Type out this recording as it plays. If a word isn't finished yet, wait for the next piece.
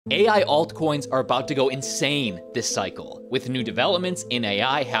AI altcoins are about to go insane this cycle, with new developments in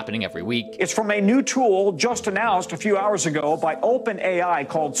AI happening every week. It's from a new tool just announced a few hours ago by OpenAI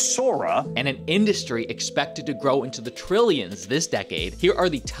called Sora. And an industry expected to grow into the trillions this decade. Here are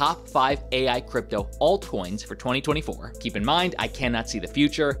the top 5 AI crypto altcoins for 2024. Keep in mind, I cannot see the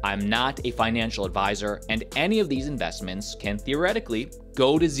future. I'm not a financial advisor, and any of these investments can theoretically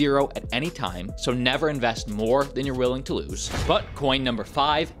go to zero at any time, so never invest more than you're willing to lose. But coin number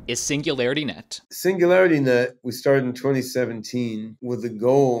 5 is SingularityNet. SingularityNet, we started in 2017 with the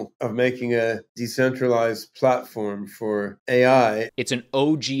goal of making a decentralized platform for AI. It's an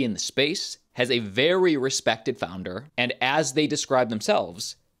OG in the space, has a very respected founder, and as they describe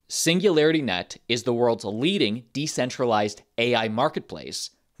themselves, SingularityNet is the world's leading decentralized AI marketplace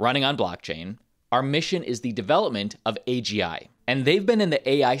running on blockchain. Our mission is the development of AGI. And they've been in the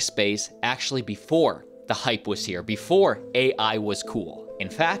AI space actually before the hype was here, before AI was cool. In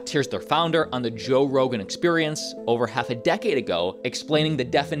fact, here's their founder on the Joe Rogan Experience over half a decade ago, explaining the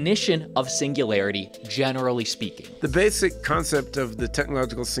definition of singularity, generally speaking. The basic concept of the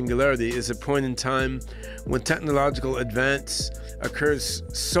technological singularity is a point in time when technological advance occurs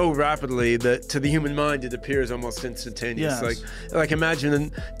so rapidly that to the human mind it appears almost instantaneous. Yes. Like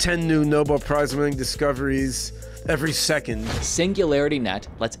imagine 10 new Nobel Prize winning discoveries every second. SingularityNet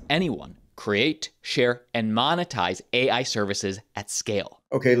lets anyone create, share, and monetize AI services at scale.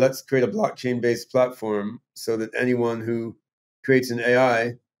 Okay, let's create a blockchain-based platform so that anyone who creates an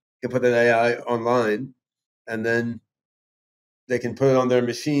AI can put that AI online, and then they can put it on their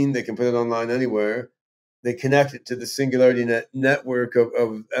machine, they can put it online anywhere. They connect it to the SingularityNet network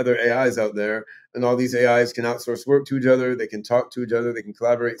of other AIs out there, and all these AIs can outsource work to each other, they can talk to each other, they can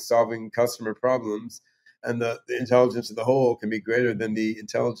collaborate solving customer problems. And the intelligence of the whole can be greater than the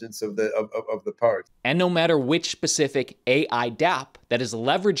intelligence of the part. And no matter which specific AI dApp that is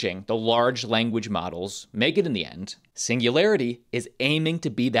leveraging the large language models make it in the end, Singularity is aiming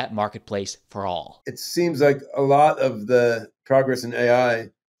to be that marketplace for all. It seems like a lot of the progress in AI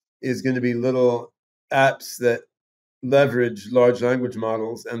is going to be little apps that leverage large language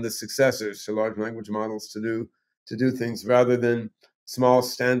models and the successors to large language models to do things rather than small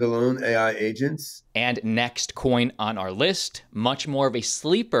standalone AI agents. And next coin on our list, much more of a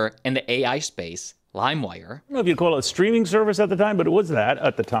sleeper in the AI space, LimeWire. I don't know if you'd call it a streaming service at the time, but it was that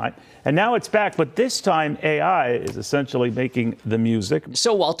at the time. And now it's back, but this time AI is essentially making the music.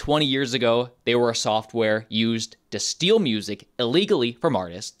 So while 20 years ago, they were a software used to steal music illegally from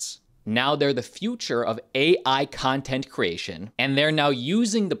artists, now they're the future of AI content creation, and they're now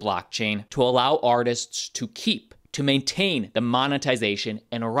using the blockchain to allow artists to maintain the monetization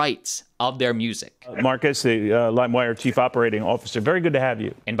and rights of their music. Marcus, the LimeWire Chief Operating Officer, very good to have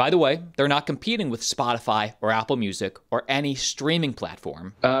you. And by the way, they're not competing with Spotify or Apple Music or any streaming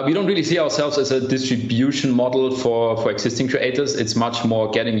platform. We don't really see ourselves as a distribution model for existing creators. It's much more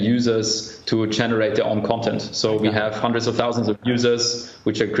getting users to generate their own content. So we have hundreds of thousands of users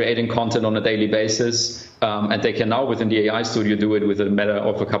which are creating content on a daily basis. And they can now, within the AI Studio, do it within a matter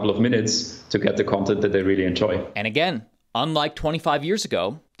of a couple of minutes to get the content that they really enjoy. And again, unlike 25 years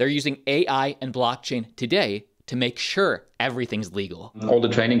ago, they're using AI and blockchain today to make sure everything's legal. All the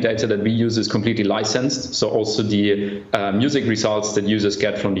training data that we use is completely licensed. So also the music results that users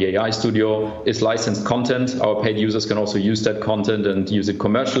get from the AI Studio is licensed content. Our paid users can also use that content and use it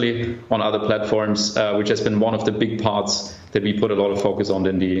commercially on other platforms, which has been one of the big parts that we put a lot of focus on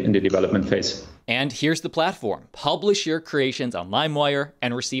in the development phase. And here's the platform. Publish your creations on LimeWire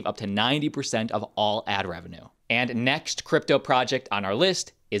and receive up to 90% of all ad revenue. And next crypto project on our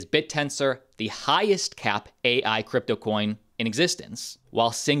list is BitTensor, the highest cap AI crypto coin in existence.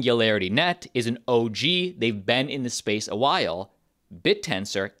 While SingularityNet is an OG, they've been in the space a while,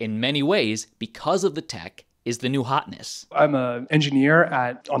 BitTensor, in many ways, because of the tech, is the new hotness. I'm an engineer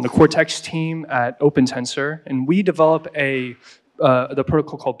on the Cortex team at OpenTensor, and we develop the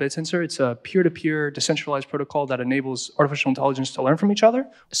protocol called BitTensor. It's a peer-to-peer decentralized protocol that enables artificial intelligence to learn from each other.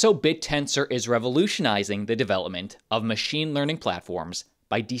 So BitTensor is revolutionizing the development of machine learning platforms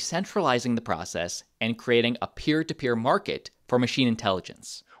by decentralizing the process and creating a peer-to-peer market for machine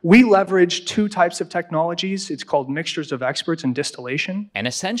intelligence. We leverage 2 types of technologies. It's called mixtures of experts and distillation. And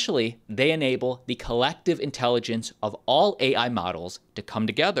essentially, they enable the collective intelligence of all AI models to come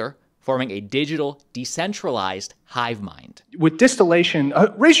together, forming a digital, decentralized hive mind. With distillation,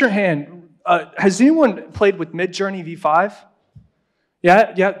 raise your hand. Has anyone played with Midjourney V5?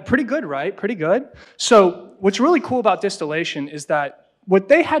 Yeah, pretty good, right? Pretty good. So what's really cool about distillation is that what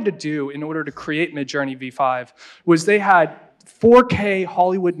they had to do in order to create Midjourney V5 was they had 4K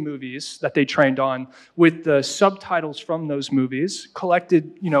Hollywood movies that they trained on with the subtitles from those movies,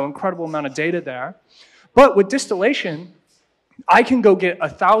 collected, incredible amount of data there. But with distillation, I can go get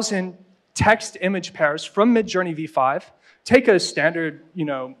 1,000 text image pairs from Midjourney V5, take a standard,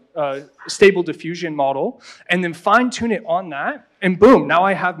 stable diffusion model, and then fine tune it on that, and boom, now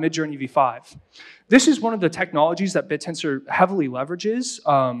I have Midjourney V5. This is one of the technologies that BitTensor heavily leverages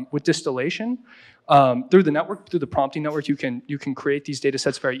with distillation. Through the network, through the prompting network, you can create these data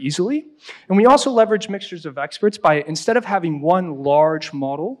sets very easily. And we also leverage mixtures of experts by, instead of having one large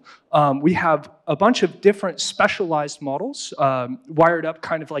model, we have a bunch of different specialized models wired up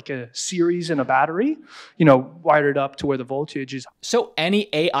kind of like a series in a battery, wired up to where the voltage is. So any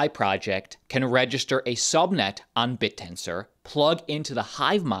AI project can register a subnet on BitTensor, plug into the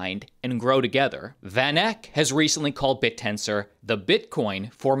hive mind, and grow together. Van Eck has recently called BitTensor the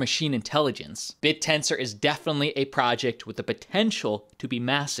Bitcoin for machine intelligence. BitTensor is definitely a project with the potential to be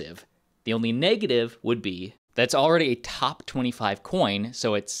massive. The only negative would be that it's already a top 25 coin,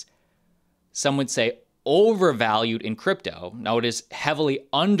 so it's, some would say, overvalued in crypto. Now, it is heavily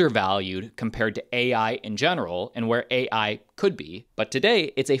undervalued compared to AI in general and where AI could be. But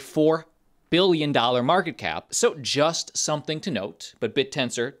today, it's a $4 billion market cap, so just something to note, but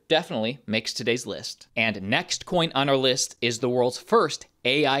BitTensor definitely makes today's list. And next coin on our list is the world's first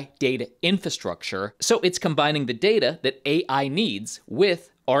AI data infrastructure, so it's combining the data that AI needs with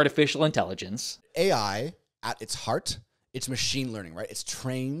artificial intelligence. AI, at its heart, it's machine learning, right? It's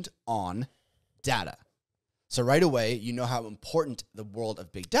trained on data. So right away, you know how important the world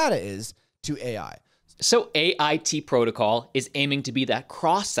of big data is to AI. So AIT protocol is aiming to be that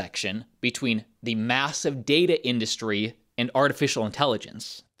cross-section between the massive data industry and artificial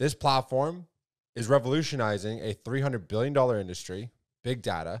intelligence. This platform is revolutionizing a $300 billion industry, big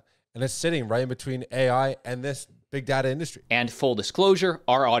data, and it's sitting right in between AI and this big data industry. And full disclosure,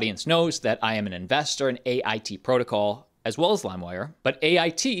 our audience knows that I am an investor in AIT protocol as well as LimeWire, but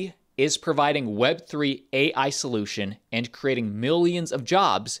AIT is providing Web3 AI solution and creating millions of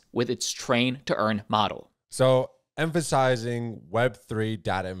jobs with its train-to-earn model. So emphasizing Web3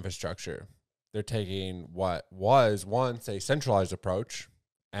 data infrastructure, they're taking what was once a centralized approach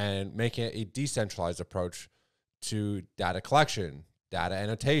and making it a decentralized approach to data collection, data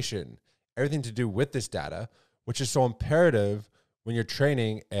annotation, everything to do with this data, which is so imperative when you're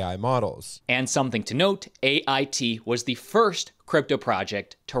training AI models. And something to note, AIT was the first crypto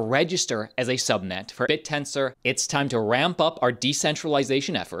project to register as a subnet for BitTensor. It's time to ramp up our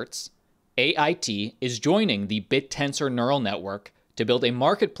decentralization efforts. AIT is joining the BitTensor neural network to build a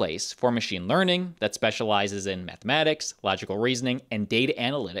marketplace for machine learning that specializes in mathematics, logical reasoning, and data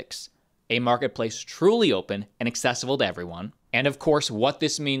analytics. A marketplace truly open and accessible to everyone. And of course, what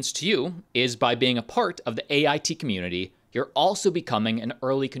this means to you is by being a part of the AIT community, you're also becoming an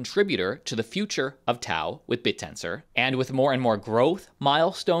early contributor to the future of Tau with BitTensor. And with more and more growth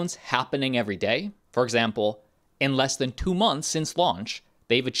milestones happening every day, for example, in less than 2 months since launch,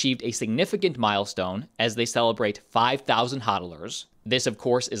 they've achieved a significant milestone as they celebrate 5,000 hodlers. This, of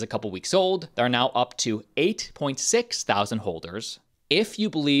course, is a couple weeks old. They're now up to 8.6 thousand holders. If you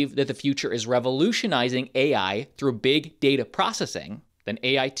believe that the future is revolutionizing AI through big data processing, then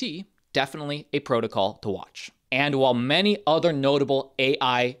AIT, definitely a protocol to watch. And while many other notable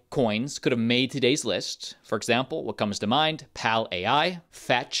AI coins could have made today's list, for example, what comes to mind, Pal AI,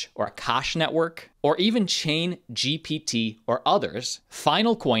 Fetch or Akash Network, or even ChainGPT or others,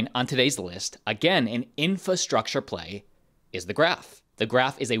 final coin on today's list, again an infrastructure play, is the Graph. The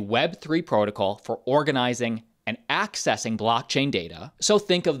Graph is a Web3 protocol for organizing and accessing blockchain data. So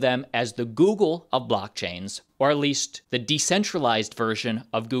think of them as the Google of blockchains, or at least the decentralized version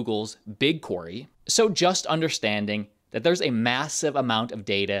of Google's BigQuery. So just understanding that there's a massive amount of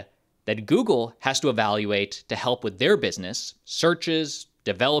data that Google has to evaluate to help with their business, searches,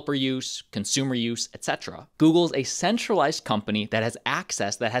 developer use, consumer use, etc. Google's a centralized company that has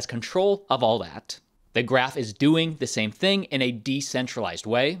access, that has control of all that. The Graph is doing the same thing in a decentralized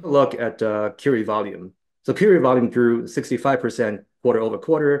way. Look at query volume. So query volume grew 65% quarter over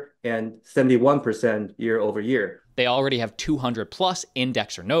quarter and 71% year over year. They already have 200 plus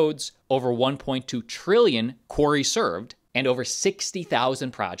indexer nodes, over 1.2 trillion queries served, and over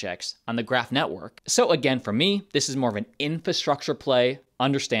 60,000 projects on the Graph network. So again, for me, this is more of an infrastructure play,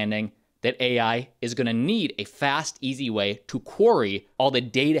 understanding that AI is going to need a fast, easy way to query all the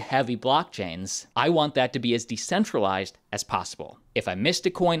data-heavy blockchains. I want that to be as decentralized as possible. If I missed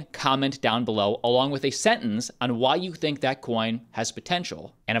a coin, comment down below along with a sentence on why you think that coin has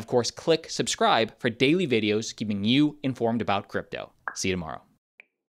potential. And of course, click subscribe for daily videos keeping you informed about crypto. See you tomorrow.